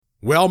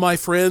Well, my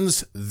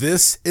friends,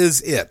 this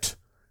is it.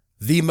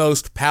 The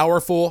most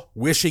powerful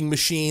wishing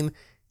machine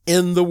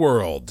in the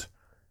world.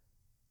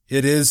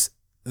 It is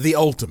the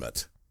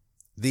ultimate,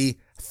 the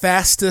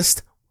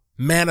fastest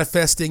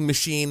manifesting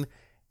machine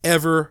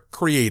ever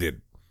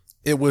created.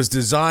 It was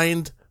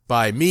designed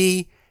by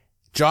me,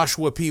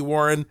 Joshua P.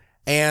 Warren,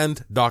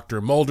 and Dr.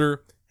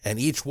 Mulder, and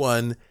each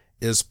one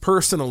is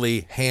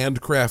personally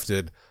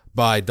handcrafted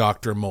by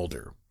Dr.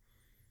 Mulder.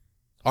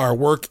 Our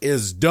work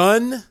is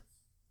done.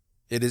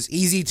 It is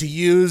easy to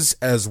use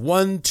as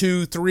 1,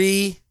 2,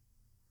 3.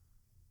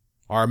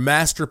 Our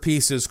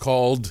masterpiece is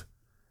called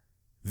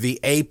the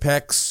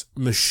Apex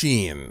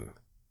Machine.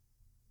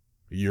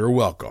 You're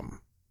welcome.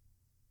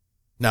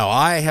 Now,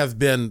 I have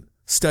been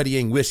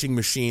studying wishing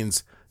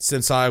machines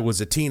since I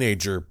was a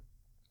teenager,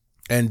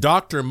 and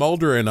Dr.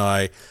 Mulder and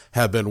I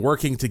have been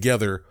working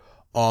together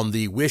on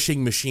the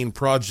wishing machine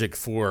project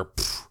for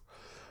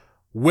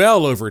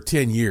well over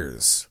 10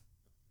 years.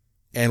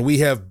 And we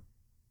have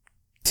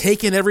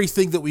taken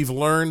everything that we've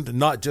learned,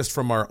 not just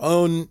from our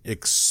own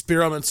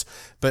experiments,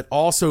 but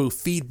also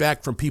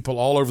feedback from people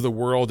all over the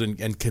world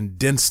and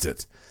condensed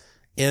it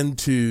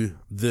into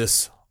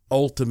this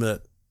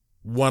ultimate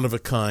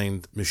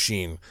one-of-a-kind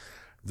machine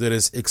that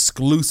is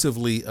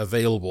exclusively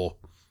available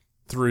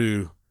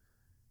through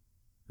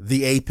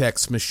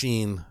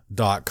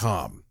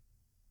theapexmachine.com.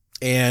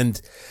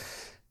 And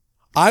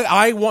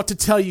I want to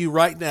tell you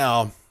right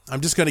now,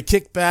 I'm just going to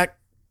kick back,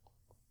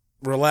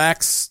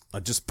 relax. I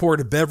just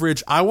poured a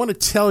beverage. I want to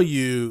tell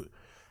you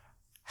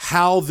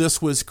how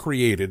this was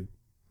created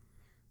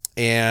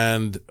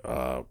and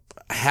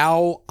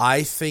how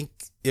I think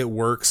it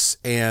works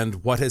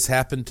and what has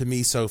happened to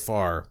me so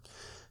far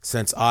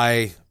since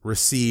I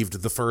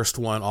received the first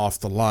one off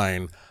the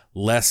line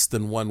less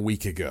than 1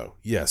 week ago.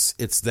 Yes,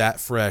 it's that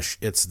fresh.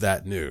 It's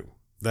that new.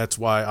 That's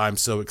why I'm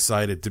so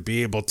excited to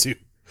be able to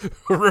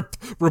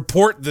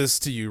report this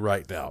to you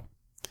right now.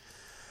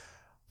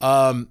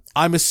 I'm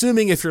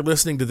assuming if you're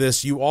listening to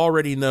this, you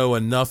already know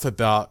enough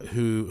about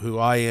who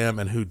I am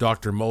and who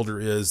Dr. Mulder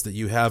is that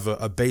you have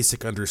a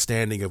basic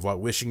understanding of what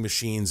wishing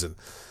machines and,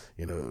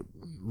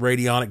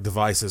 radionic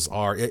devices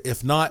are.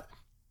 If not,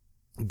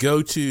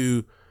 go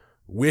to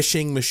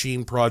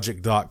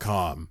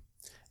wishingmachineproject.com,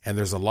 and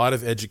there's a lot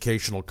of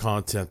educational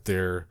content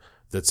there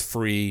that's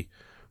free.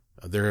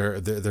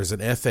 There's an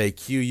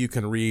FAQ you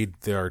can read.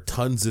 There are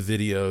tons of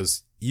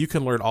videos. You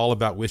can learn all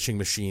about wishing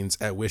machines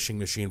at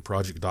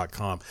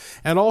wishingmachineproject.com.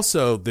 And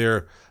also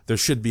there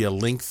should be a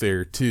link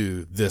there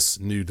to this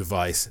new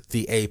device,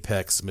 the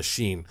Apex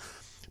Machine.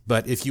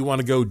 But if you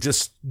want to go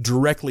just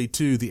directly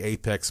to the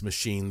Apex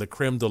Machine, the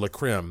creme de la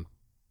creme,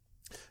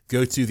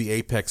 go to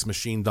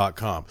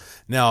theapexmachine.com.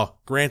 Now,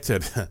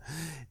 granted,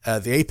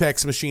 the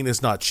Apex Machine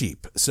is not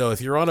cheap. So if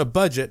you're on a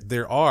budget,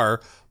 there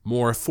are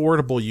more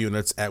affordable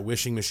units at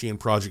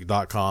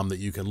wishingmachineproject.com that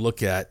you can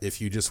look at if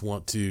you just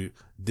want to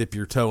dip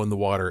your toe in the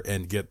water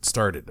and get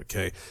started,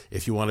 okay?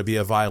 If you want to be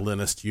a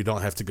violinist, you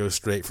don't have to go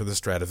straight for the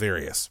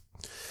Stradivarius.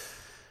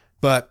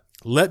 But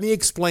let me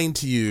explain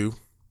to you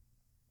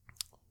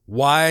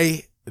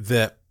why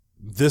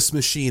this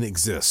machine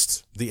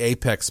exists, the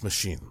Apex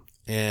Machine.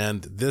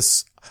 And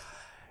this,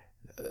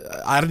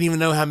 I don't even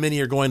know how many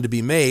are going to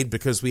be made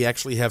because we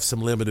actually have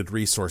some limited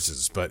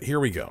resources, but here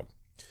we go.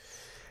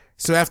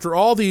 So after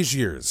all these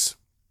years,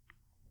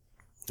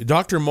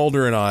 Dr.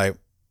 Mulder and I,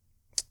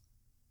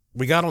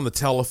 we got on the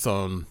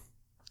telephone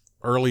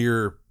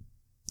earlier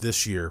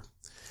this year,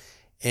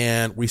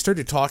 and we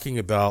started talking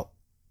about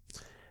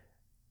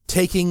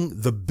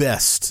taking the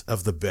best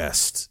of the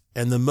best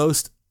and the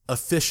most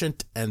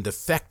efficient and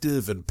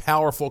effective and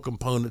powerful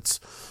components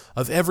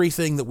of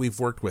everything that we've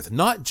worked with,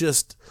 not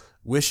just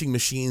wishing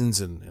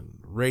machines and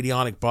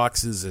radionic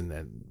boxes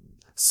and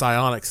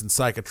psionics and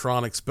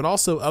psychotronics, but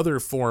also other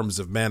forms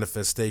of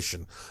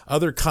manifestation,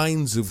 other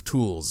kinds of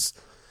tools,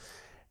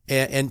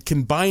 and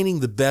combining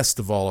the best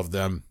of all of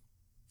them.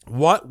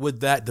 What would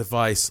that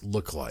device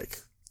look like?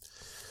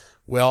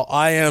 Well,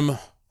 I am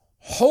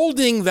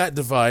holding that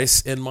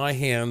device in my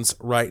hands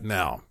right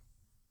now.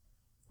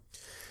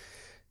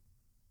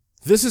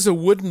 This is a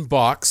wooden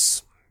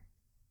box.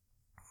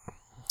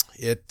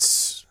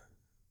 It's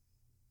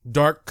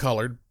dark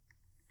colored,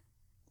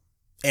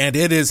 and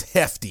it is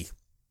hefty.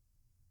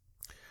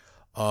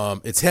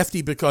 It's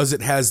hefty because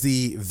it has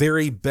the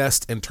very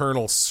best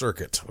internal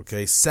circuit,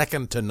 okay?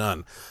 Second to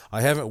none.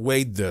 I haven't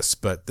weighed this,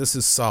 but this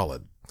is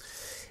solid.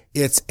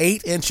 It's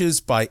 8 inches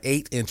by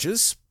 8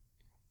 inches,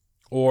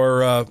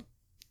 or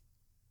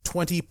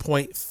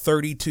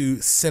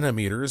 20.32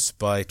 centimeters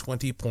by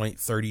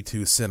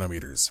 20.32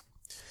 centimeters.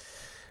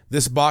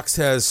 This box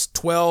has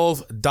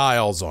 12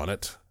 dials on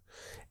it,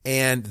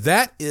 and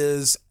that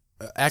is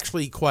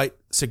actually quite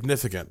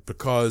significant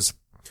because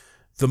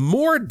the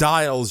more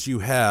dials you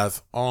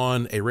have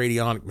on a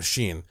radionic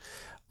machine,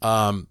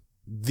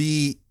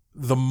 the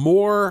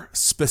more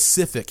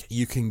specific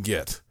you can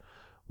get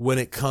when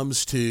it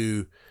comes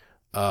to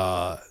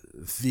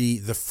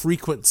the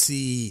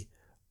frequency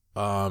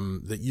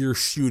that you're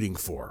shooting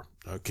for.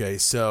 Okay,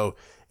 so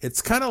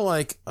it's kind of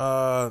like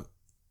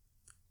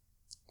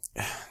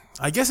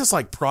I guess it's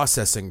like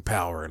processing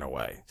power in a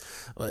way.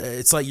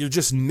 It's like you're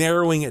just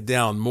narrowing it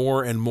down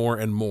more and more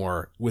and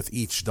more with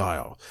each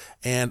dial.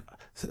 And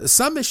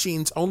some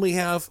machines only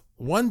have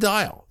one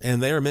dial,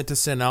 and they are meant to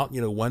send out,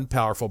 one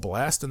powerful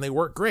blast, and they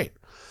work great.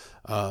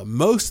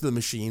 Most of the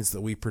machines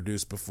that we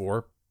produced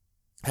before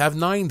have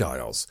 9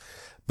 dials,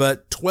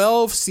 but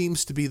 12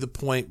 seems to be the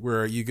point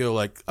where you go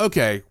like,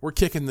 okay, we're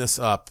kicking this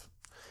up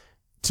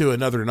to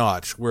another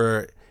notch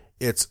where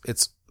it's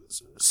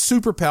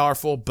super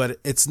powerful, but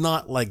it's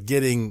not like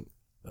getting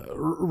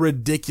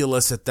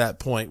ridiculous at that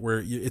point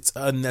where it's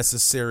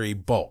unnecessary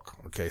bulk.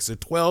 Okay. So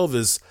 12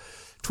 is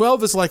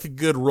like a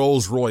good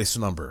Rolls Royce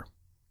number.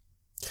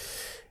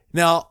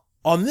 Now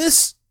on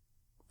this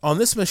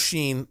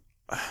machine,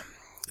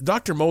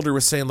 Dr. Mulder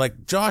was saying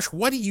like, Josh,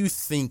 what do you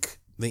think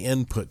the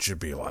input should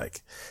be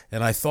like?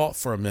 And I thought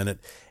for a minute,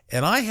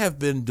 and I have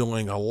been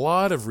doing a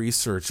lot of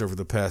research over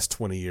the past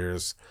 20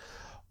 years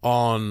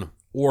on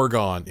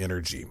Orgone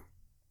energy.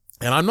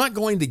 And I'm not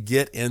going to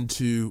get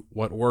into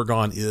what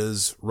Orgone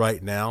is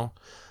right now.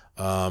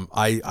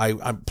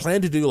 I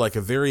plan to do like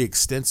a very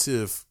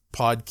extensive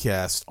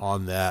podcast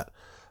on that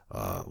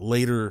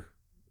later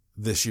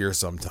this year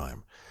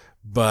sometime.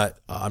 But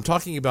I'm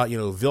talking about,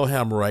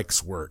 Wilhelm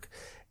Reich's work.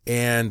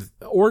 And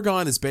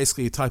Orgone is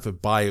basically a type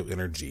of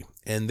bioenergy.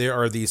 And there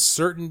are these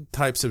certain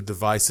types of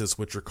devices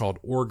which are called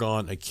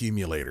Orgone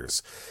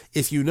accumulators.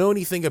 If you know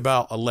anything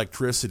about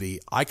electricity,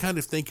 I kind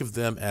of think of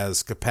them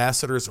as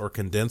capacitors or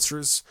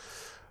condensers,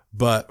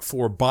 but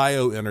for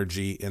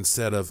bioenergy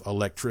instead of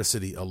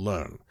electricity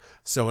alone.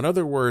 So in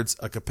other words,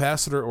 a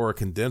capacitor or a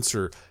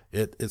condenser,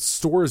 it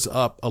stores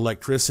up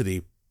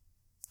electricity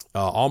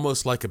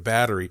almost like a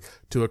battery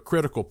to a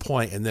critical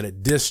point, and then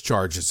it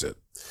discharges it.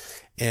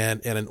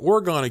 And an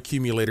Orgone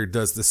accumulator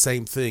does the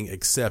same thing,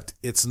 except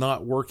it's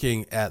not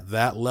working at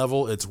that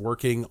level. It's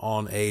working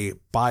on a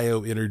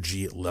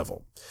bioenergy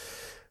level.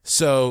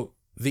 So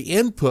the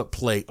input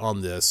plate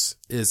on this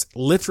is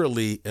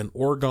literally an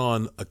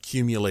Orgone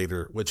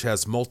accumulator, which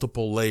has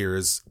multiple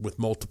layers with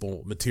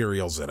multiple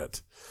materials in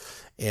it.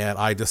 And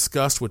I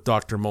discussed with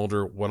Dr.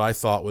 Mulder what I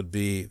thought would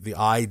be the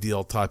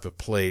ideal type of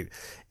plate.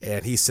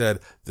 And he said,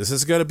 this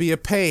is going to be a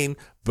pain,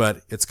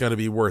 but it's going to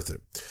be worth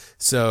it.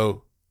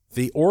 So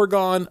the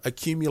Orgone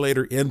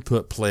accumulator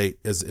input plate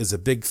is a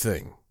big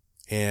thing.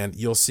 And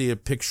you'll see a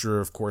picture,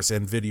 of course,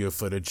 and video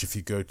footage if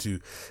you go to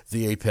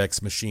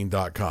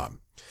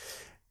theapexmachine.com.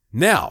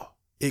 Now,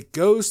 it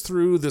goes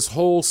through this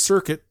whole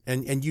circuit,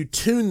 and you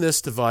tune this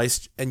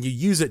device, and you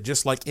use it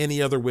just like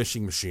any other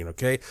wishing machine,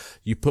 okay?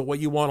 You put what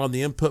you want on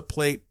the input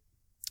plate.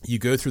 You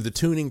go through the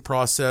tuning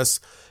process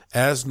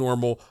as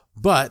normal,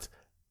 but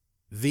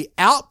the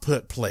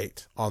output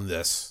plate on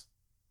this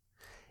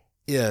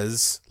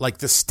is, like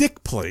the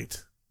stick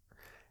plate,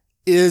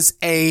 is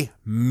a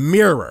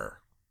mirror.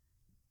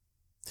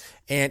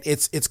 And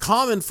it's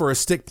common for a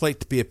stick plate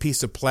to be a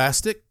piece of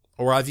plastic,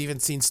 or I've even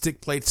seen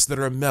stick plates that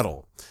are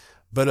metal.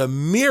 But a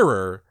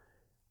mirror,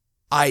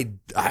 I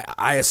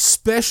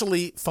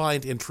especially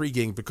find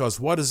intriguing, because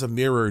what does a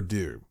mirror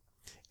do?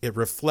 It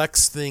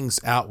reflects things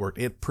outward.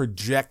 It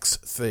projects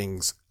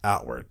things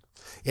outward.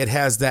 It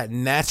has that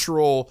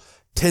natural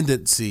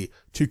tendency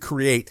to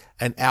create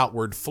an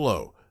outward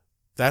flow.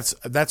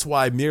 That's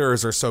why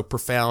mirrors are so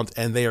profound,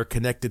 and they are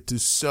connected to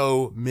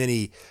so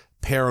many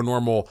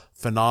paranormal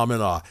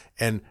phenomena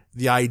and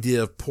the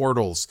idea of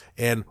portals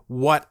and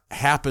what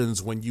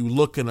happens when you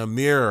look in a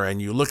mirror and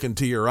you look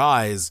into your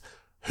eyes.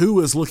 Who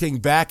is looking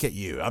back at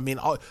you? I mean,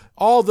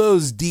 all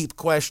those deep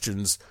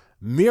questions.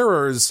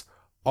 Mirrors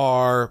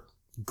are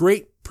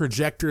great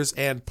projectors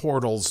and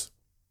portals.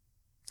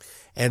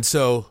 And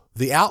so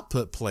the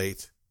output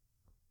plate,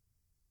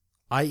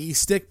 i.e.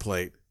 stick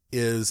plate,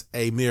 is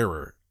a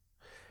mirror.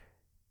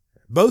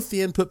 Both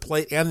the input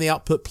plate and the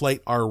output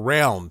plate are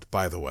round,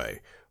 by the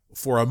way,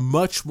 for a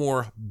much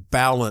more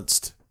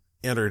balanced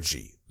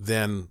energy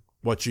than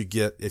what you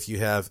get if you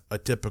have a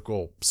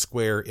typical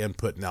square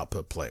input and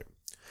output plate.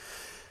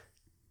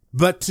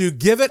 But to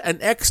give it an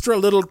extra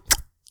little,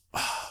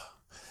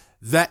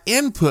 that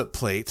input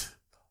plate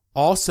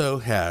also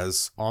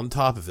has on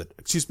top of it,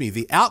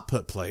 the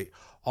output plate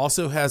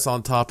also has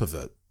on top of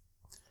it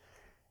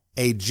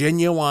a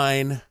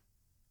genuine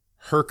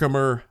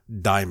Herkimer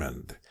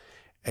diamond.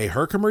 A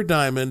Herkimer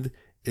diamond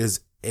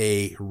is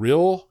a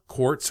real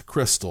quartz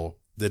crystal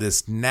that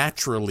is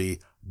naturally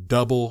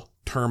double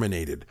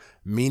terminated,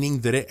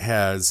 meaning that it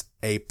has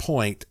a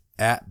point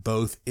at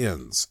both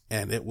ends,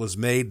 and it was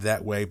made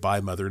that way by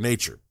Mother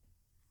Nature.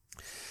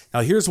 Now,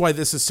 here's why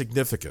this is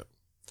significant.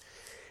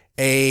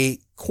 A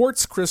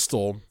quartz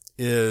crystal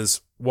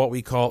is what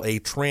we call a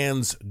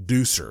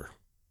transducer.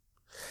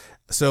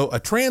 So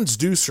a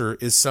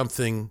transducer is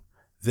something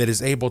that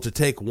is able to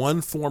take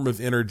one form of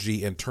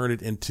energy and turn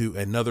it into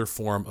another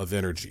form of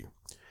energy.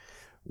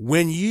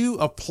 When you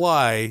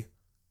apply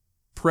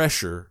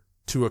pressure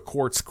to a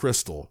quartz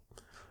crystal,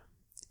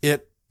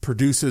 it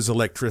produces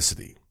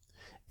electricity.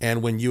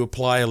 And when you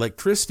apply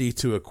electricity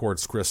to a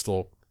quartz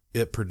crystal,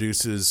 it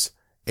produces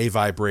a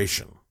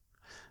vibration.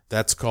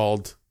 That's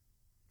called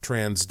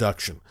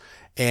transduction.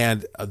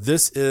 And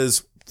this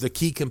is the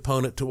key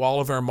component to all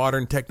of our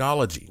modern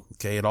technology.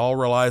 Okay. It all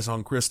relies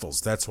on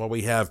crystals. That's why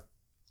we have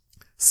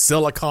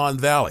Silicon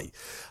Valley.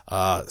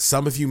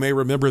 Some of you may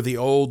remember the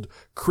old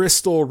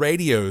crystal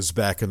radios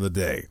back in the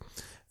day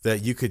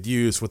that you could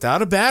use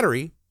without a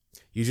battery.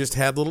 You just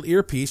had a little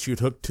earpiece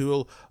you'd hook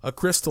to a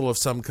crystal of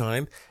some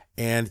kind,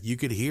 and you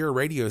could hear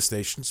radio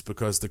stations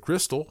because the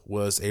crystal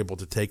was able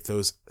to take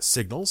those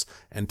signals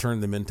and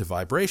turn them into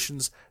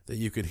vibrations that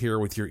you could hear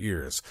with your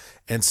ears.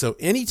 And so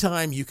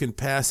anytime you can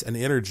pass an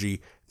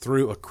energy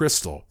through a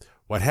crystal,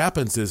 what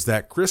happens is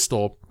that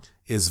crystal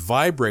is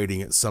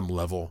vibrating at some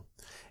level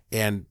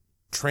and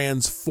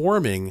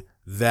transforming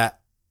that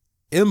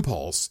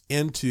impulse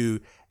into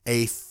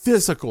a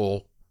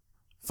physical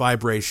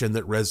vibration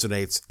that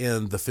resonates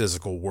in the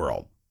physical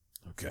world.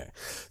 Okay.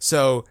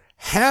 So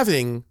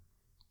having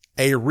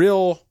a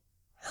real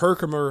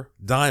Herkimer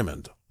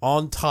diamond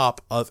on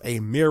top of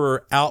a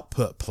mirror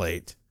output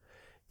plate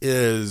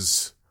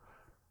is,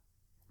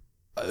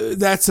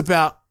 that's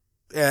about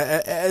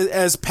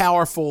as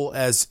powerful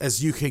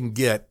as you can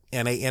get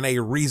in a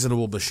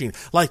reasonable machine.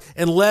 Like,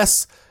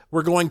 unless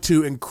we're going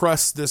to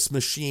encrust this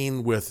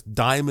machine with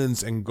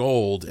diamonds and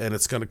gold and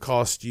it's going to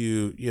cost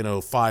you,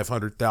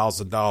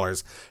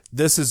 $500,000.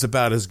 This is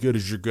about as good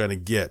as you're going to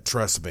get.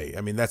 Trust me.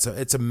 I mean,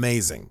 it's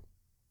amazing.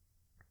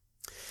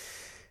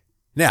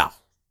 Now,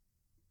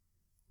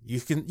 you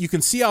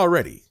can see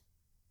already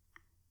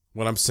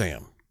what I'm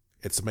saying.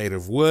 It's made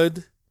of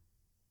wood,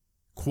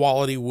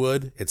 quality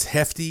wood. It's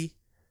hefty,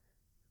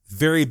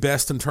 very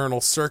best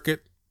internal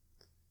circuit.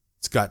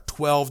 It's got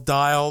 12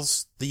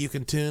 dials that you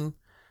can tune.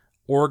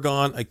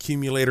 Orgone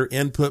accumulator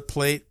input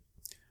plate,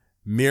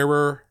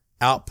 mirror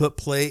output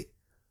plate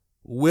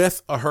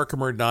with a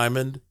Herkimer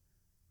diamond.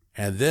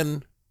 And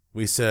then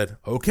we said,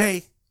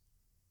 okay,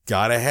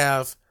 gotta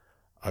have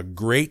a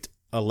great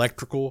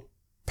electrical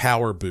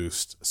power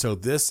boost. So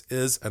this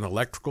is an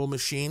electrical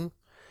machine.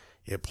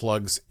 It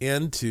plugs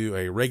into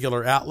a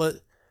regular outlet.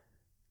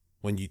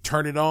 When you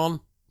turn it on,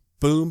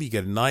 boom, you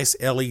get a nice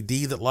LED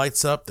that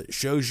lights up that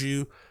shows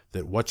you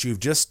that what you've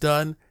just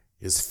done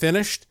is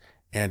finished.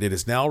 And it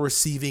is now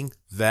receiving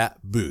that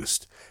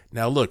boost.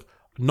 Now look,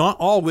 not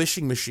all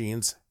wishing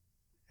machines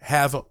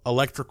have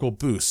electrical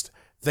boost.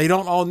 They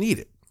don't all need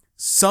it.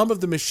 Some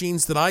of the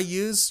machines that I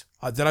use,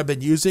 that I've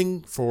been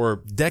using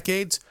for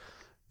decades,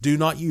 do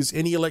not use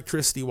any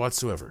electricity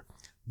whatsoever.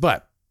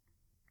 But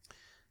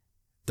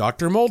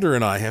Dr. Mulder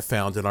and I have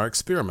found in our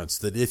experiments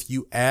that if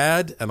you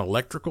add an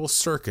electrical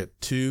circuit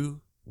to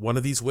one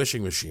of these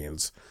wishing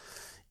machines,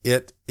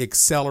 it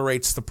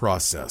accelerates the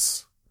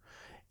process.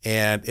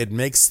 And it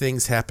makes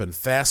things happen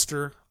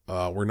faster.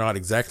 We're not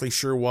exactly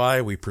sure why.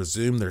 We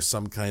presume there's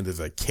some kind of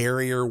a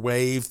carrier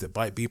wave that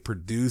might be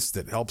produced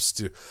that helps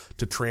to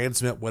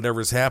transmit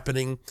whatever's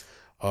happening.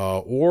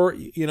 Or,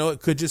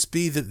 it could just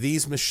be that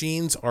these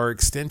machines are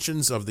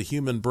extensions of the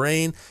human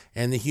brain,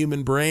 and the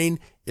human brain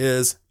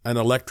is an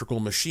electrical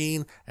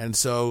machine. And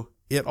so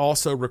it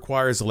also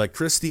requires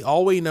electricity.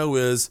 All we know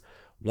is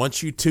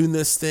once you tune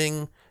this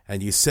thing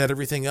and you set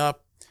everything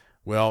up,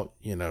 well,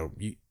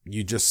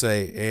 you just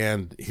say,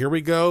 and here we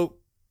go.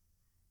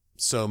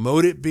 So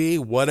mode it be,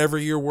 whatever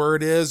your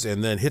word is,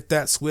 and then hit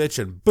that switch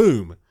and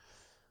boom,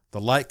 the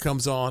light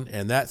comes on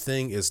and that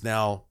thing is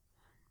now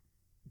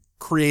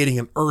creating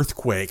an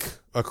earthquake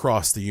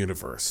across the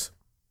universe.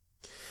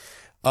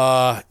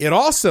 It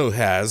also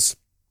has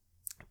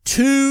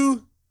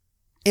 2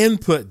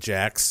 input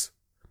jacks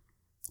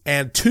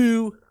and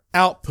 2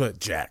 output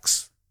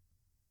jacks.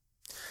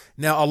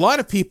 Now, a lot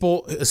of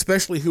people,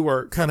 especially who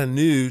are kind of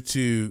new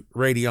to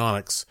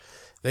radionics,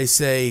 they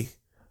say,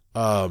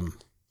 I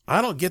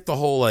don't get the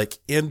whole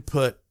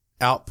input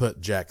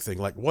output jack thing.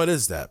 Like, what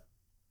is that?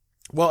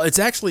 Well, it's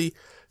actually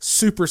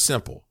super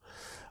simple.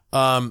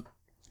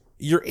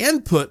 Your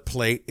input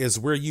plate is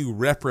where you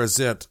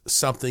represent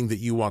something that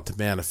you want to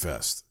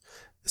manifest.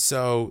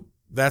 So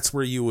that's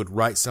where you would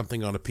write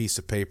something on a piece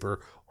of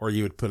paper, or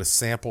you would put a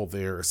sample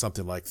there or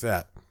something like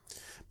that.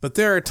 But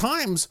there are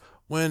times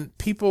when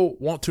people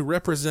want to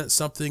represent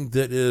something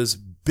that is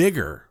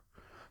bigger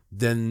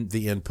than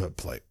the input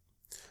plate.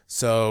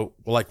 So,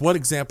 one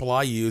example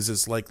I use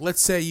is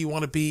let's say you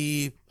want to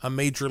be a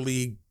major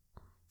league,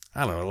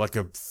 I don't know, like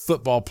a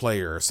football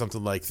player or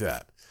something like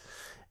that.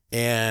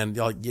 And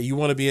you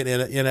want to be an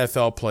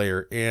NFL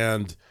player,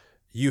 and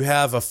you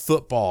have a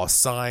football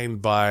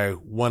signed by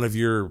one of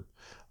your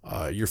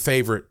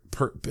favorite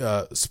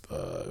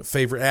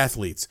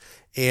athletes.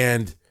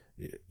 And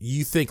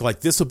you think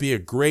this will be a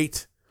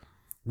great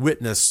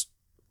witness,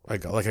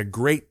 like a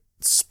great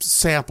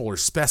sample or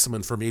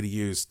specimen for me to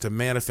use to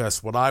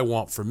manifest what I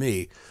want for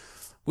me.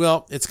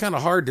 Well, it's kind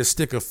of hard to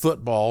stick a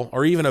football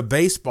or even a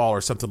baseball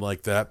or something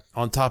like that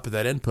on top of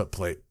that input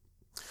plate.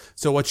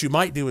 So what you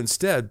might do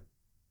instead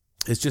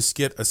is just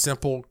get a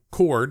simple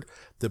cord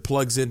that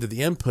plugs into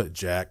the input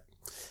jack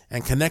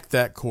and connect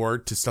that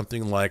cord to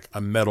something like a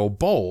metal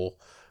bowl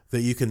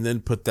that you can then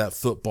put that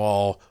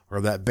football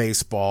or that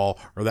baseball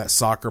or that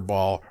soccer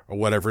ball or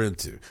whatever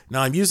into.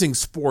 Now, I'm using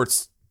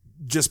sports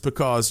just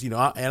because, and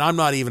I'm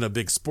not even a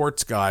big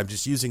sports guy. I'm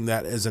just using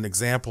that as an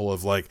example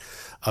of like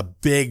a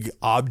big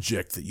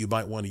object that you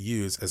might want to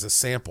use as a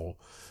sample,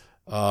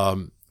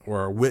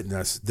 or a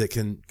witness that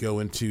can go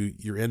into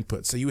your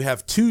input. So you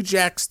have 2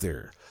 jacks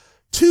there.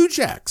 2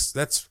 jacks.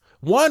 That's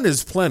one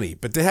is plenty,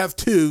 but to have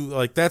 2,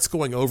 like that's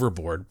going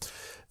overboard,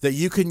 that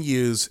you can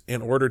use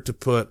in order to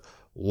put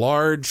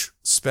large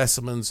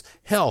specimens.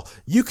 Hell,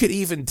 you could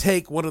even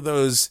take one of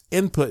those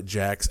input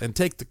jacks and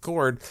take the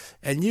cord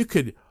and you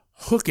could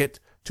hook it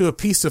to a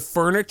piece of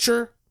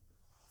furniture.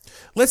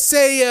 Let's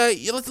say, I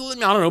don't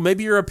know,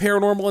 maybe you're a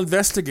paranormal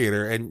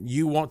investigator and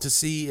you want to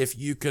see if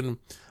you can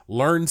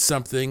learn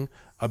something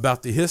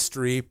about the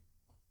history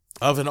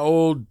of an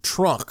old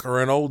trunk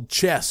or an old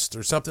chest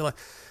or something like.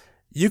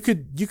 You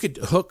could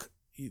hook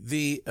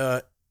the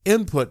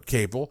input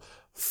cable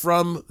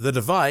from the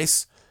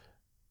device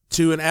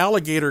to an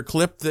alligator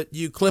clip that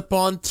you clip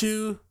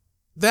onto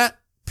that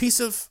piece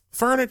of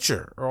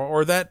furniture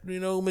or that,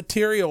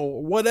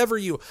 material, whatever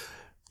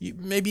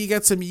maybe you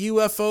got some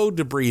UFO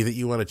debris that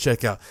you want to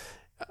check out.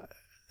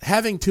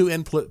 Having 2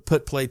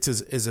 input plates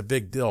is a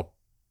big deal.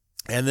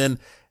 And then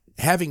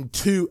having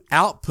 2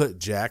 output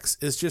jacks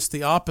is just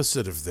the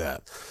opposite of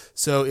that.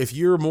 So if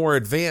you're more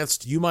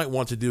advanced, you might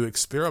want to do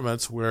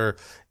experiments where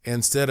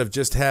instead of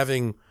just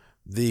having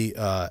the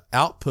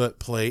output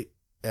plate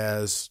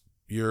as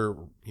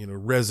your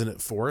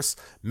resonant force,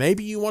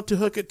 maybe you want to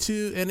hook it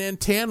to an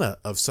antenna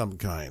of some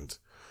kind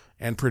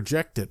and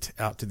project it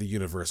out to the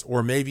universe.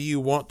 Or maybe you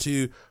want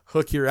to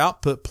hook your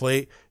output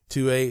plate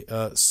to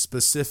a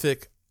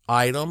specific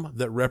item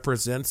that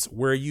represents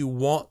where you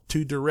want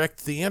to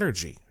direct the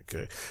energy.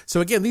 Okay.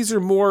 So again, these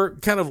are more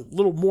kind of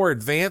little more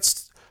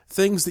advanced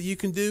things that you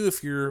can do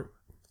if you're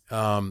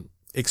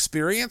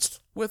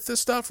experienced with this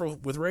stuff or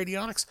with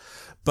radionics,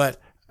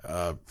 but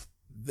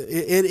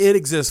it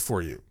exists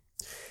for you.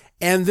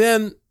 And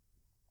then,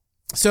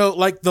 so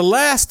like the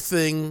last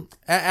thing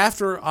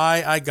after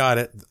I got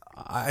it,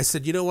 I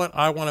said, you know what?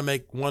 I want to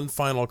make one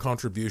final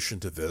contribution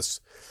to this.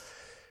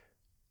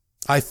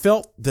 I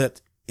felt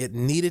that it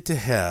needed to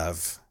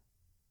have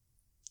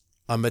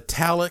a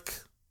metallic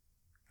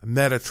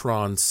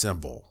Metatron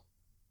symbol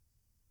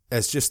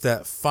as just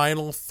that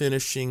final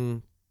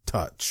finishing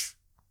touch.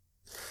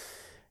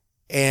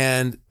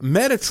 And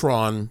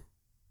Metatron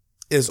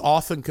is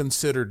often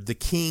considered the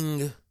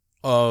king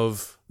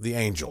of the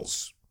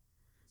angels,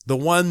 the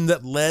one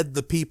that led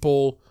the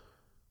people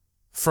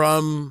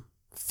from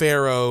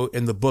Pharaoh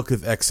in the book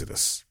of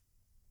Exodus.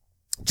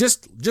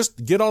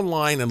 Just get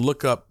online and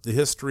look up the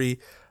history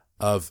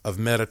of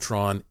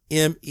Metatron,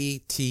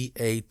 Metatron.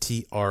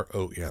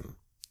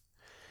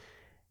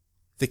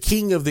 The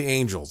king of the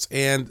angels.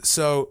 And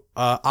so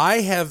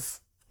I have,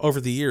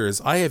 over the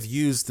years, I have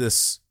used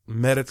this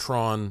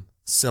Metatron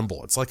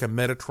symbol. It's like a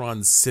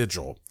Metatron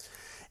sigil.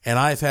 And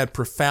I've had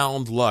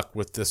profound luck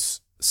with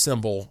this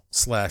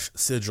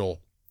symbol/sigil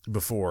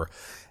before.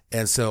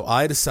 And so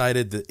I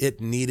decided that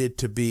it needed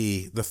to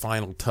be the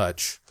final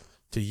touch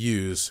to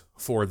use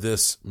for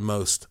this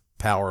most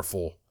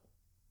powerful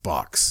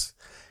box.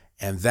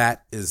 And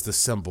that is the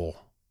symbol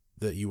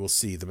that you will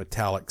see, the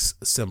metallic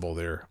symbol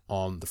there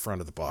on the front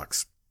of the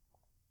box.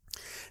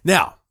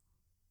 Now,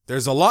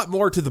 there's a lot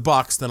more to the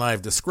box than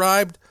I've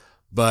described,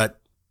 but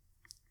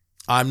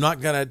I'm not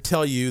going to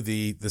tell you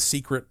the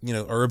secret,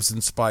 herbs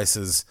and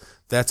spices.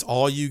 That's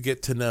all you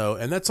get to know,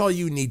 and that's all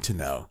you need to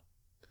know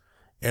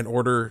in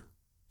order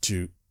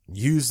to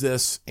use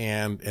this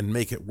and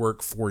make it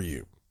work for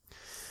you.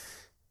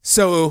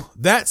 So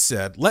that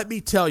said, let me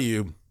tell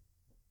you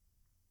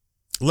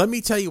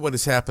what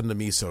has happened to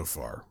me so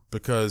far,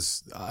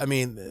 because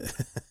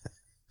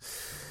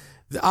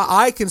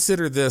I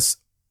consider this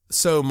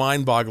so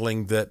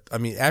mind-boggling that,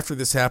 after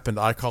this happened,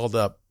 I called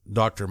up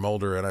Dr.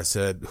 Mulder and I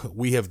said,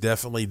 we have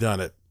definitely done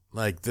it.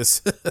 Like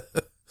this,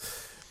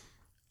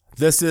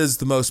 this is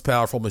the most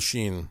powerful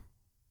machine.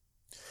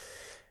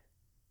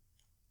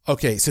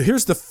 Okay, so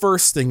here's the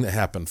first thing that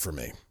happened for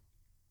me.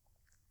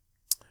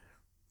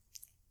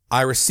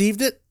 I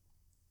received it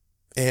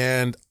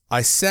and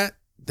I sat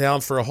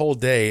down for a whole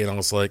day and I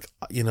was like,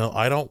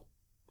 I don't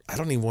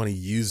even want to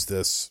use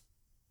this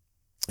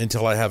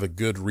until I have a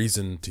good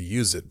reason to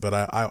use it, but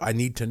I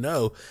need to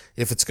know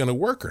if it's going to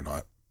work or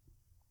not.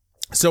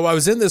 So I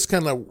was in this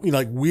kind of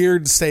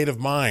weird state of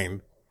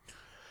mind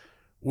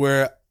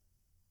where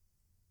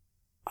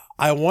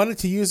I wanted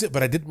to use it,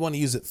 but I didn't want to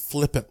use it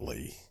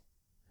flippantly.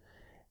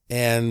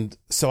 And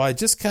so I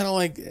just kind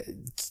of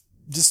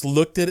just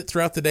looked at it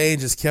throughout the day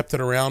and just kept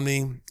it around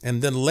me.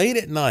 And then late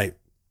at night,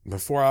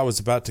 before I was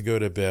about to go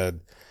to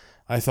bed,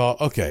 I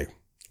thought, okay,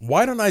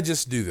 why don't I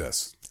just do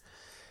this?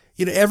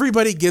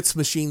 Everybody gets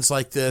machines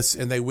like this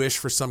and they wish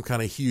for some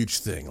kind of huge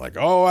thing. Like,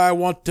 oh, I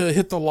want to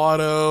hit the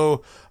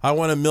lotto. I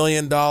want $1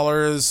 million.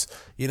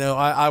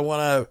 I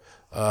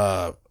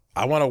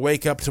want to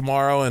wake up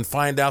tomorrow and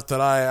find out that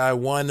I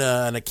won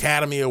an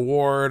Academy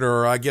Award,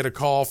 or I get a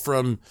call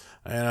from,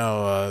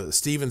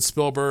 Steven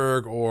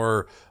Spielberg,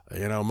 or,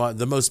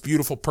 the most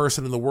beautiful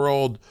person in the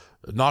world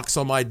knocks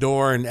on my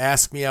door and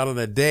asks me out on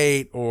a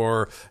date,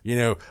 or,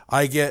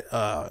 I get,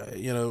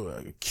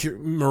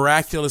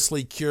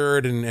 miraculously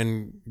cured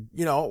and,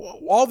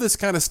 all this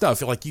kind of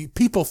stuff. Like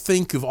people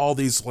think of all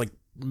these like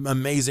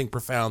amazing,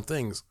 profound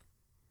things.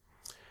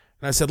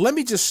 And I said, let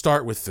me just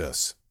start with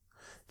this.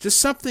 Just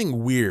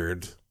something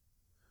weird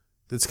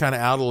that's kind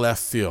of out of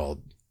left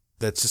field,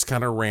 that's just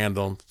kind of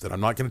random, that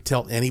I'm not going to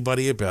tell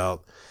anybody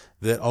about,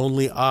 that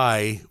only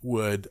I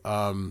would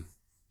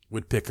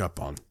pick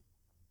up on.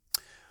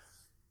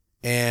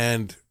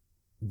 And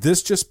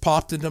this just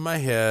popped into my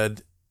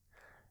head,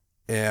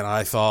 and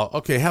I thought,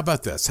 okay, how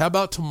about this? How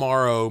about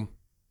tomorrow?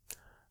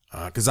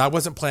 Because I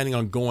wasn't planning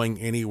on going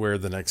anywhere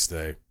the next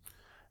day.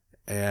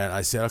 And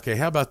I said, okay,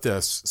 how about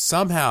this?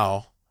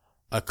 Somehow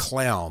a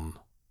clown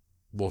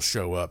will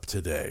show up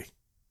today.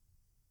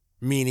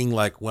 Meaning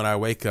like when I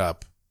wake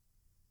up,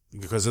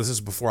 because this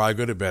is before I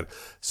go to bed.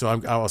 So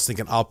I was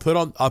thinking, I'll put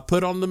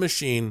on the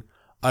machine,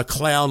 a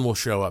clown will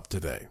show up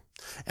today.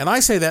 And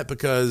I say that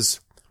because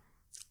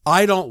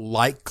I don't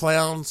like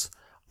clowns.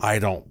 I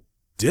don't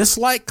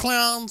dislike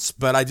clowns,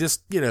 but I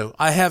just,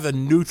 I have a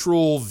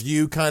neutral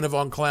view kind of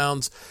on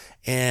clowns,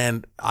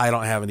 and I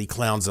don't have any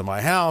clowns in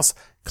my house.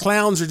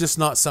 Clowns are just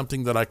not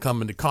something that I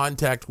come into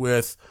contact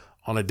with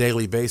on a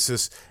daily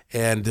basis.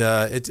 And,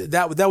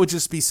 that would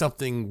just be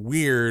something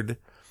weird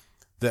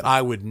that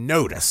I would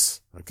notice,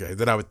 okay,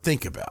 that I would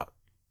think about.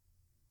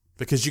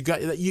 Because you're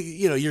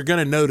going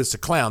to notice a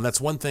clown.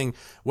 That's one thing,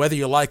 whether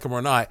you like them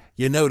or not,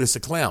 you notice a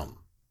clown.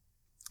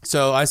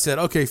 So I said,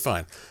 okay,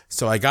 fine.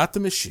 So I got the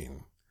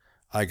machine.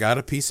 I got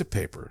a piece of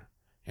paper,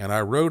 and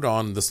I wrote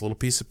on this little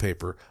piece of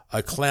paper,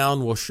 a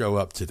clown will show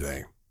up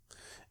today.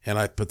 And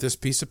I put this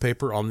piece of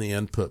paper on the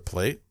input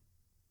plate.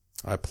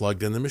 I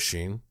plugged in the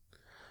machine.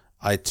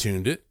 I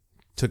tuned it.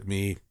 Took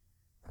me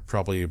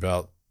probably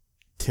about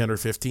 10 or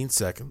 15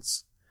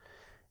 seconds.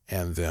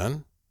 And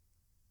then,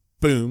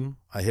 boom,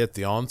 I hit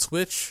the on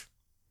switch.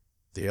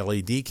 The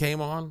LED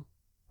came on.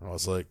 I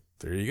was like,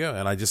 there you go.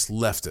 And I just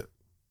left it.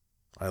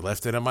 I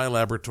left it in my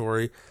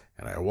laboratory,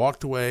 and I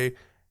walked away.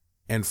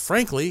 And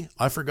frankly,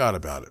 I forgot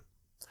about it.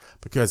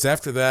 Because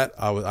after that,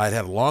 I'd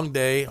had a long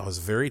day. I was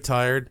very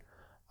tired.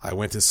 I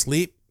went to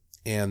sleep.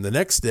 And the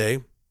next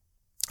day,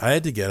 I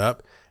had to get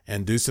up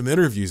and do some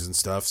interviews and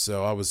stuff.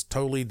 So I was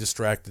totally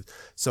distracted.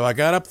 So I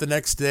got up the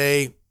next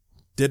day,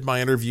 did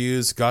my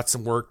interviews, got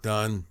some work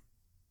done.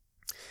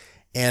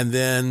 And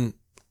then,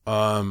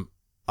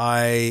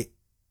 I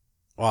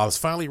was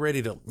finally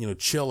ready to,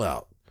 chill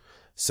out.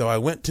 So I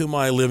went to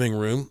my living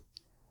room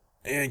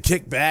and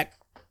kicked back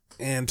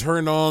and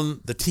turned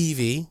on the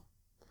TV.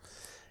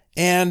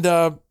 And,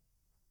 I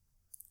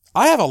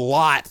have a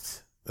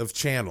lot of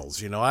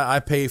channels, I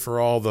pay for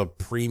all the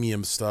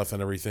premium stuff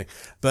and everything,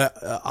 but,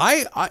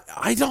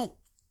 I don't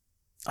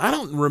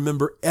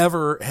remember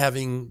ever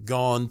having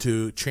gone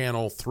to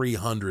channel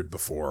 300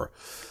 before,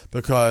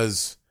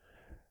 because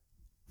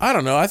I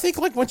don't know. I think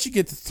like once you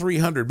get to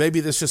 300,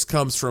 maybe this just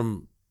comes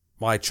from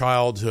my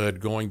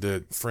childhood going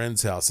to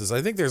friends' houses.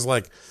 I think there's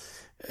like,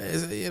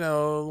 a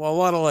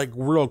lot of like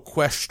real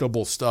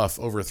questionable stuff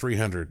over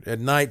 300. At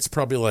night, it's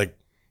probably like,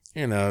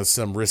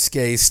 some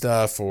risque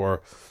stuff,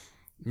 or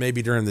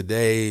maybe during the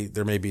day,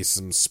 there may be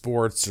some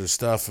sports or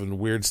stuff and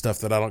weird stuff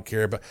that I don't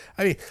care about.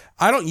 I mean,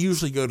 I don't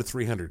usually go to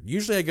 300.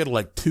 Usually I go to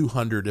like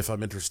 200 if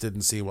I'm interested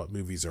in seeing what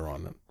movies are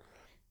on them.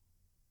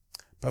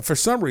 But for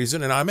some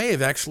reason, and I may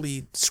have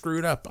actually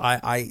screwed up,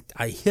 I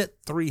hit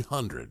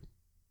 300.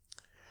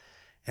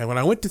 And when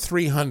I went to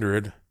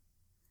 300,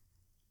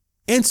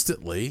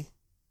 instantly,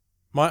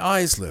 my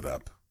eyes lit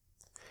up.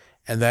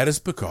 And that is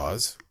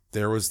because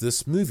there was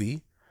this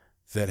movie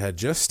that had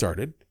just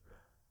started,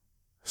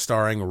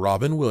 starring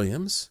Robin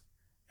Williams,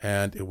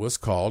 and it was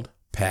called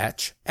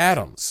Patch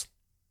Adams.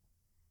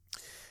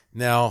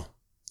 Now,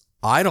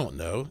 I don't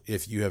know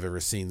if you have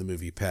ever seen the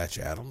movie Patch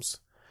Adams,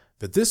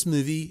 but this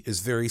movie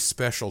is very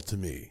special to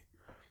me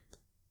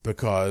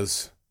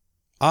because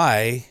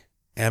I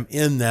am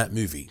in that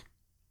movie.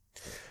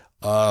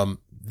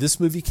 This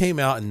movie came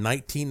out in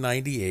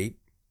 1998,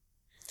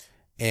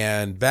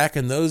 and back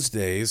in those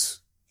days,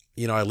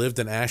 I lived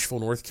in Asheville,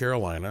 North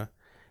Carolina,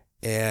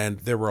 and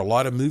there were a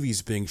lot of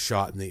movies being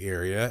shot in the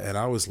area, and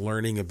I was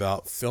learning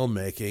about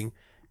filmmaking.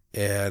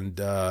 And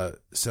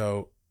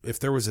so if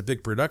there was a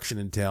big production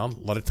in town,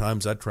 a lot of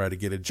times I'd try to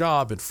get a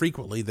job, and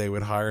frequently they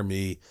would hire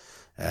me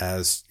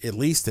as at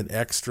least an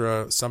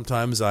extra.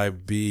 Sometimes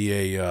I'd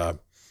be I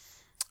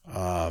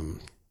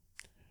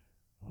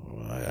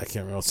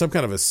can't remember, some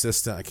kind of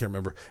assistant. I can't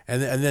remember.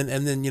 And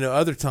then,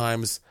 other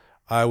times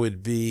I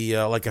would be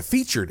like a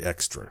featured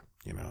extra.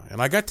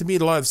 And I got to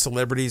meet a lot of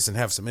celebrities and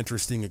have some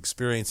interesting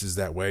experiences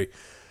that way.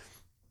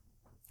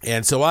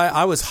 And so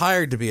I was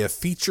hired to be a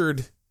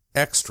featured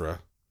extra.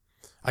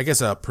 I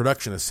guess a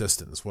production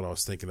assistant is what I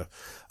was thinking of.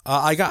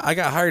 I got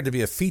hired to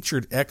be a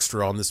featured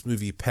extra on this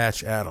movie,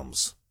 Patch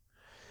Adams.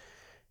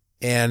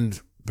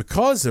 And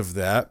because of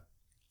that,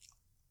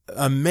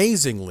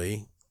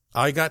 amazingly,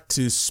 I got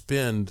to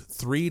spend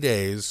 3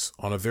 days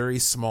on a very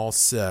small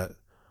set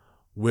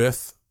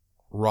with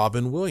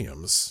Robin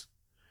Williams.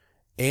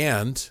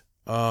 And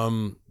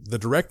the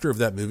director of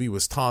that movie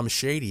was Tom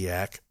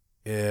Shadyac,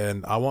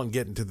 and I won't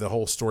get into the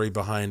whole story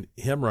behind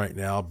him right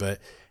now, but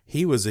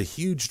he was a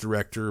huge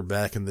director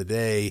back in the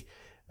day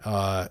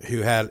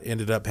who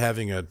ended up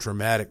having a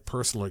traumatic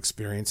personal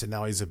experience, and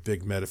now he's a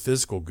big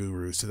metaphysical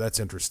guru, so that's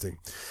interesting.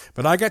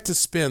 But I got to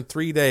spend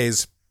 3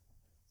 days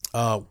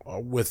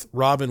with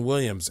Robin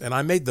Williams, and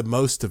I made the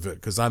most of it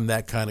because I'm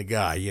that kind of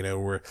guy,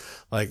 where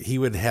like he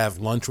would have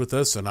lunch with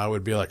us and I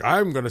would be like,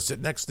 I'm going to sit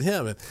next to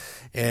him.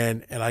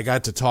 And I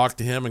got to talk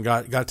to him and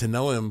got to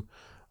know him,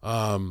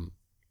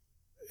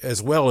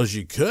 as well as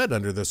you could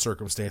under the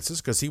circumstances,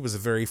 because he was a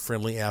very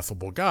friendly,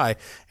 affable guy.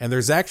 And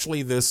there's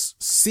actually this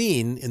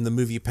scene in the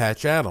movie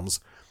Patch Adams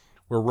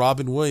where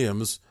Robin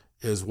Williams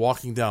is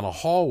walking down a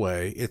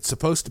hallway. It's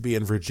supposed to be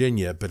in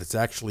Virginia, but it's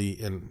actually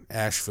in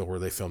Asheville where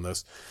they filmed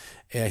this.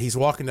 And he's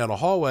walking down a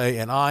hallway,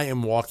 and I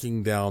am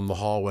walking down the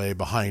hallway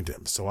behind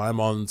him. So I'm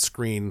on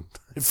screen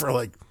for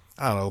like,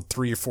 I don't know,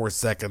 3 or 4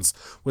 seconds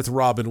with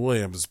Robin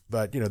Williams.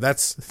 But,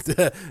 that's,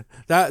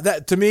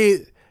 that to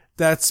me,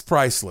 that's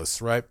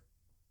priceless, right?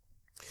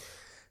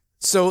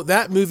 So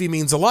that movie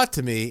means a lot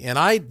to me, and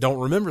I don't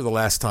remember the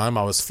last time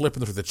I was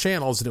flipping through the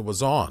channels and it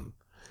was on.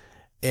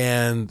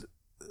 And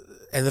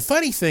the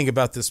funny thing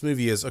about this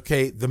movie is,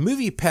 okay, the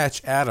movie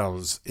Patch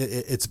Adams,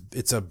 it's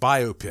a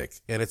biopic,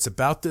 and it's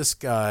about this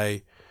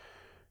guy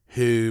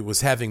who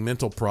was having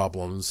mental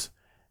problems,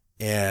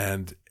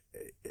 and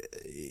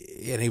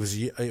he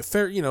was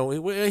fair,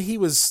 he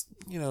was,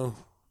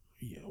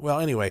 well,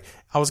 anyway,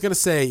 I was going to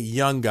say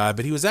young guy,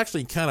 but he was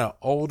actually kind of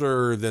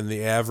older than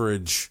the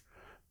average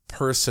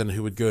person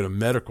who would go to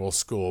medical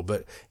school.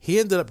 But he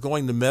ended up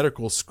going to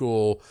medical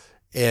school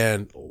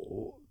and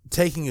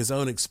taking his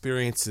own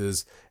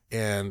experiences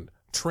and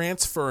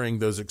transferring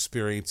those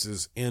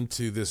experiences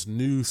into this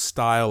new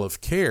style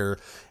of care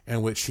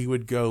in which he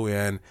would go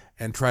in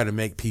and try to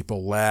make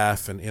people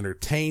laugh and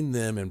entertain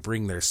them and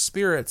bring their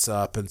spirits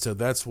up. And so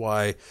that's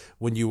why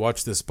when you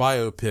watch this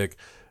biopic,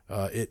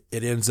 it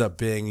ends up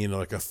being,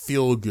 like a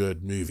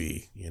feel-good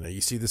movie.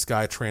 You see this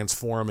guy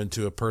transform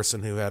into a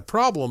person who had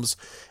problems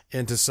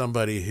into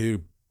somebody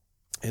who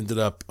ended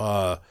up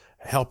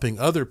helping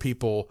other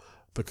people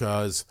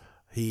because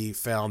he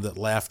found that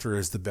laughter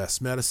is the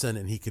best medicine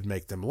and he could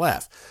make them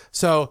laugh.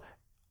 So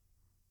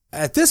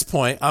at this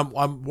point,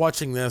 I'm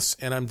watching this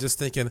and I'm just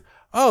thinking,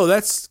 oh,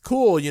 that's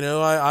cool.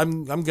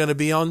 I'm going to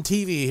be on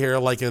TV here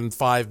like in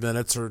 5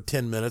 minutes or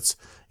 10 minutes.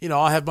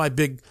 I'll have my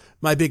big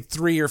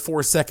 3 or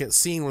 4 second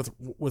scene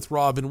with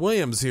Robin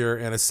Williams here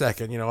in a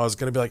second. I was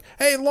going to be like,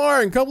 hey,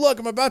 Lauren, come look,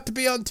 I'm about to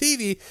be on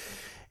TV.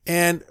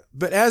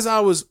 But as I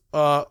was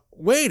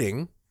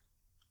waiting,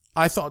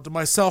 I thought to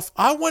myself,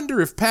 I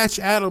wonder if Patch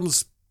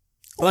Adams,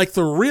 like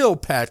the real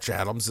Patch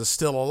Adams, is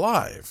still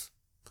alive.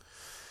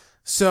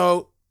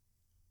 So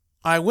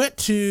I went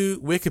to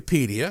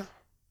Wikipedia,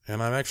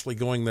 and I'm actually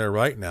going there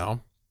right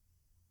now.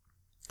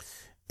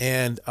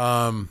 And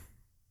I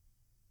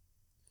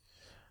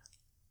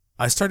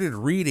started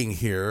reading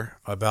here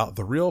about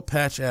the real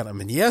Patch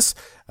Adams. And yes,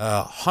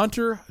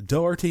 Hunter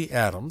Doherty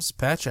Adams,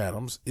 Patch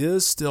Adams,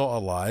 is still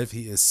alive.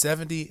 He is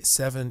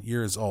 77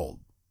 years old.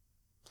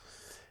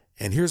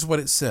 And here's what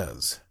it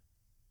says.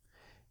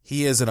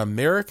 He is an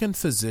American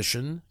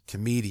physician,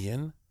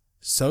 comedian,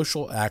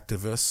 social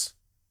activist,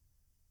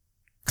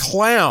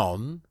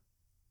 clown,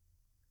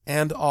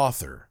 and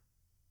author.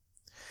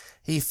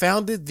 He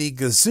founded the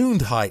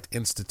Gesundheit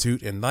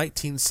Institute in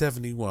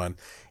 1971.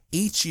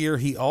 Each year,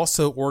 he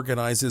also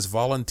organizes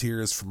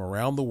volunteers from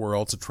around the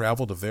world to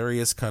travel to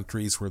various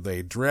countries where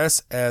they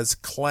dress as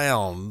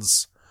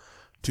clowns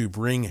to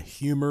bring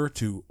humor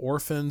to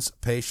orphans,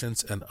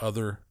 patients, and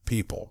other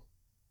people.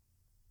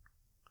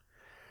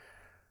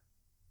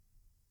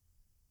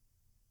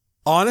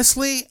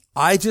 Honestly,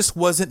 I just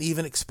wasn't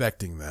even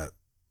expecting that.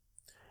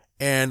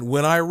 And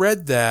when I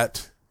read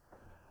that,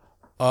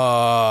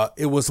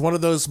 it was one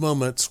of those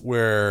moments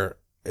where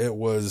it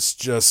was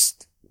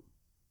just,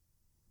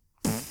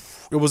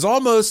 it was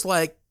almost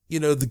like, the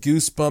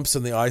goosebumps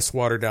and the ice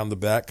water down the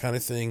back kind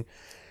of thing.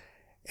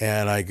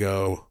 And I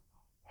go,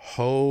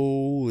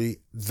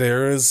 holy,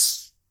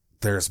 there's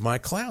my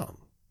clown.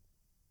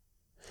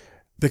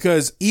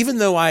 Because even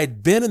though I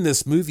had been in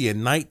this movie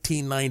in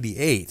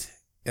 1998,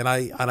 and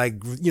I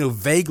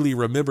vaguely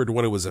remembered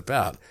what it was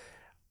about,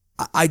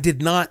 I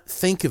did not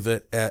think of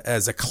it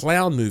as a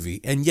clown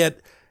movie. And yet,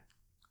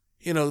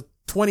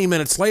 20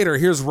 minutes later,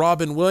 here's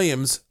Robin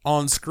Williams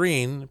on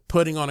screen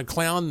putting on a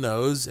clown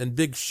nose and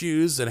big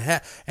shoes and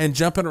hat and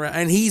jumping around.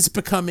 And he's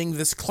becoming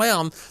this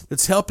clown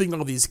that's helping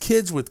all these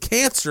kids with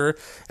cancer.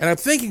 And I'm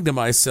thinking to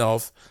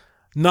myself,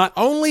 not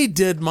only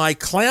did my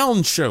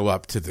clown show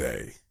up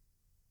today,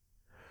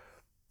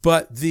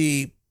 but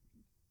the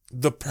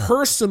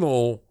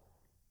personal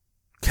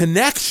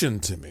connection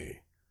to me,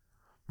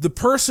 the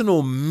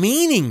personal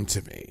meaning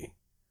to me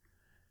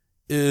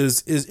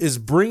is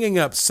bringing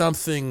up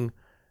something,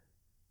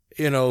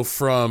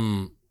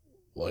 from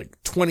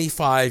like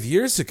 25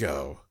 years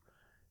ago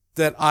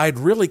that I'd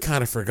really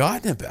kind of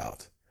forgotten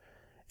about.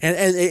 And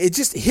it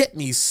just hit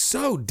me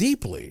so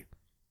deeply.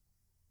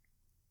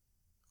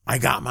 I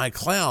got my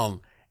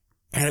clown,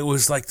 and it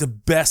was like the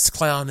best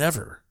clown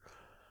ever.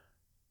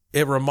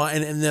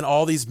 And then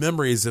all these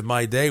memories of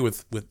my day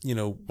with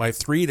my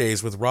 3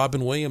 days with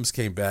Robin Williams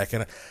came back,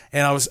 and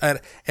I was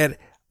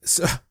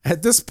so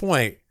at this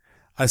point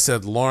I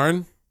said,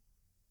 Lauren,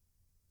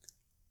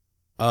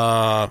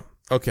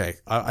 okay,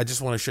 I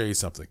just want to show you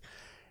something.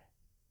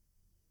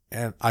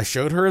 And I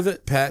showed her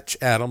that Patch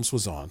Adams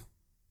was on.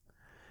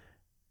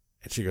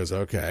 And she goes,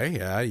 okay,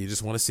 yeah, you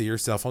just want to see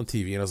yourself on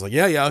TV. And I was like,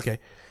 yeah, okay.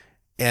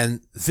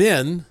 And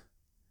then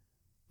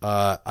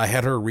I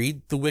had her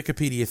read the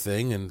Wikipedia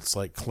thing, and it's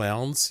like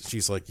clowns.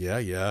 She's like,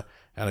 yeah.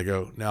 And I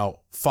go, now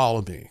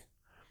follow me.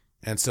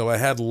 And so I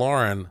had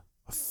Lauren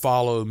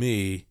follow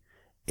me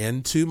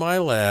into my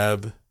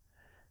lab,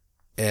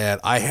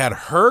 and I had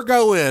her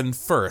go in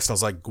first. I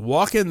was like,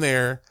 walk in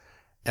there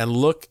and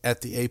look at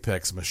the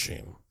Apex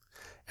machine.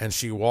 And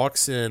she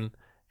walks in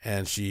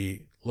and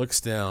she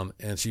looks down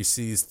and she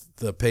sees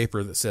the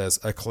paper that says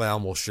a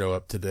clown will show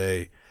up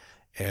today.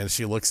 And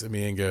she looks at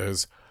me and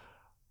goes,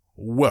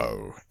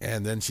 whoa.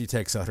 And then she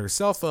takes out her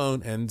cell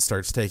phone and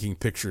starts taking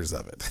pictures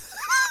of it.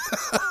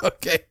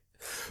 Okay.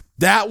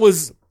 That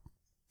was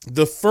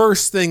the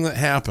first thing that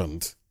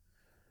happened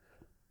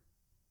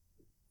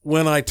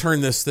when I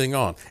turned this thing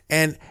on.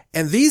 And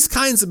these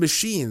kinds of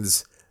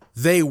machines,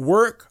 they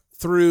work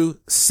through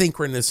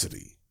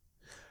synchronicity.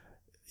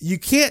 You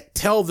can't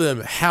tell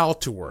them how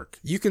to work.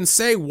 You can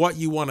say what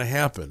you want to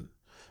happen,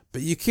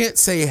 but you can't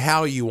say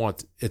how you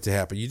want it to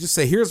happen. You just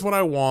say, here's what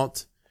I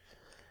want.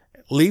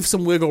 Leave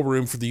some wiggle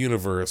room for the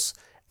universe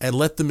and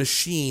let the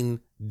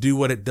machine do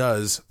what it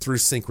does through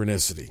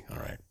synchronicity. All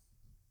right.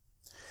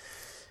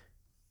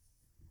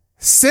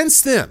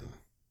 Since then,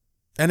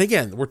 and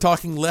again, we're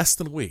talking less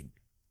than a week,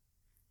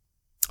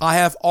 I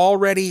have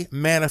already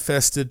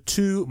manifested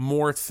 2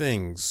 more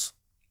things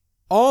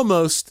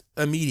almost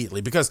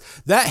immediately, because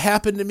that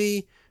happened to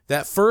me.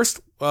 That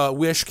first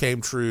wish came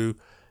true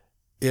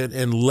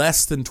in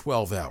less than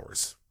 12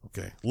 hours.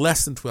 Okay.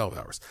 Less than 12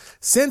 hours.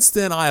 Since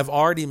then, I have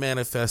already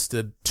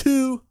manifested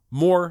 2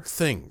 more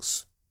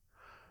things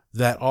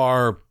that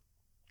are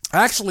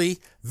actually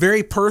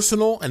very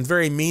personal and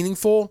very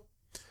meaningful.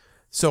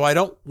 So I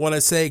don't want to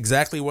say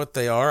exactly what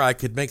they are. I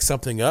could make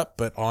something up,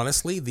 but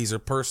honestly, these are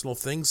personal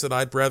things that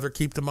I'd rather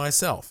keep to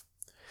myself.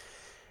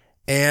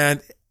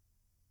 And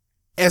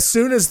as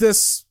soon as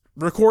this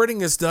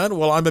recording is done,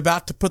 well, I'm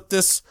about to put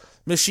this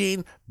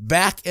machine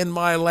back in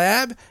my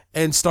lab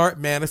and start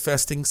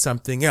manifesting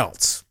something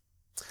else.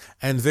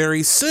 And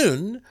very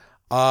soon,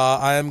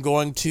 I am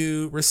going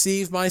to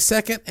receive my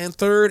second and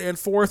third and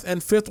fourth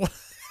and fifth one.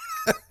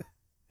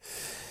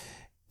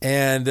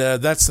 And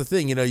that's the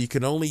thing, you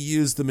can only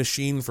use the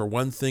machine for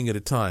one thing at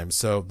a time.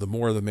 So the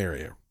more the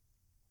merrier.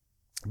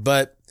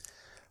 But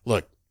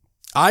look,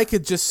 I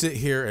could just sit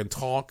here and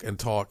talk and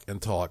talk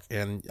and talk.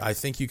 And I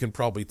think you can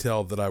probably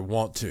tell that I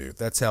want to.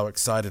 That's how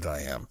excited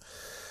I am.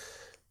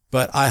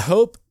 But I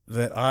hope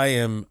that I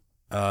am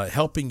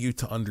helping you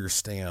to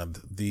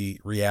understand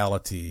the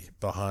reality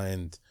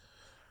behind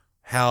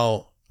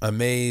how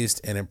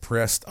amazed and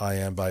impressed I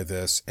am by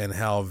this, and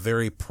how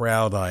very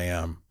proud I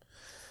am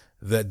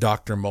that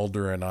Dr.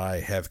 Mulder and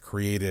I have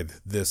created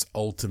this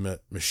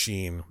ultimate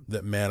machine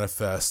that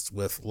manifests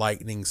with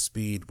lightning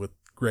speed, with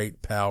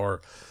great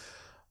power.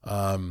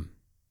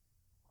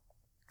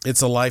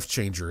 It's a life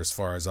changer as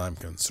far as I'm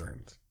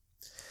concerned.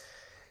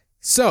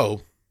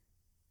 So,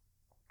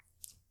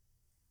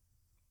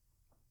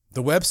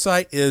 the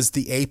website is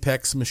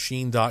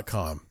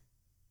theapexmachine.com.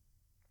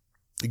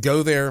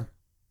 Go there,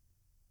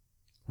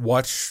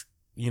 watch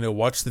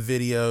the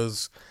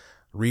videos,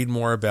 read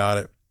more about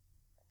it.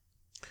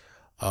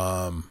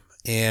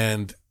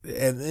 And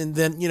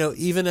then,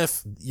 even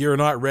if you're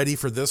not ready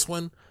for this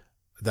one,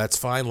 that's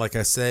fine. Like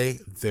I say,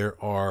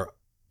 there are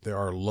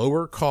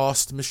lower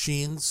cost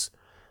machines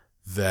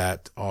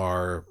that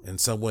are in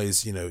some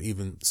ways,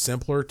 even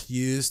simpler to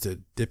use, to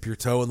dip your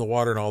toe in the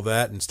water and all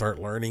that and start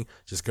learning.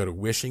 Just go to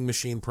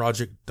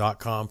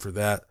wishingmachineproject.com for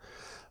that.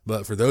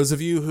 But for those of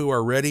you who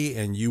are ready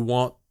and you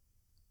want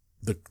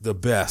the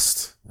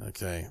best,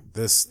 okay,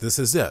 this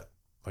is it.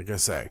 Like I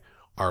say,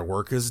 our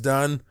work is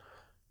done.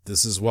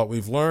 This is what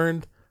we've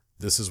learned.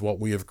 This is what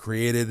we have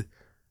created.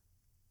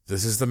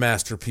 This is the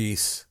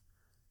masterpiece,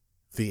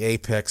 the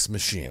Apex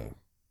Machine.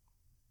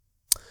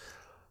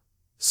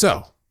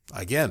 So,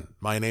 again,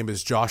 my name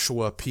is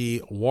Joshua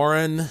P.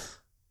 Warren.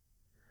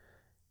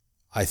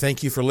 I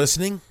thank you for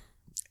listening,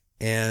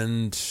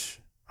 and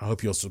I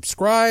hope you'll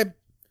subscribe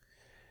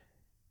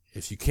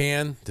if you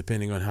can,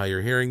 depending on how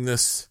you're hearing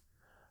this.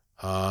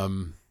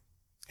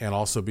 And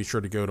also be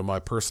sure to go to my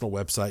personal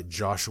website,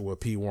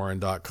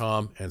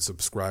 joshuapwarren.com, and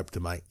subscribe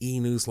to my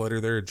e-newsletter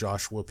there,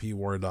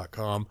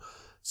 joshuapwarren.com.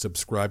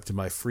 Subscribe to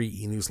my free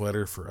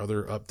e-newsletter for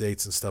other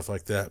updates and stuff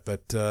like that.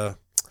 But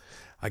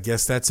I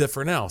guess that's it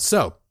for now.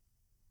 So,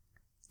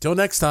 till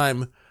next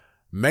time,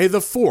 may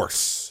the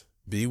force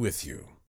be with you.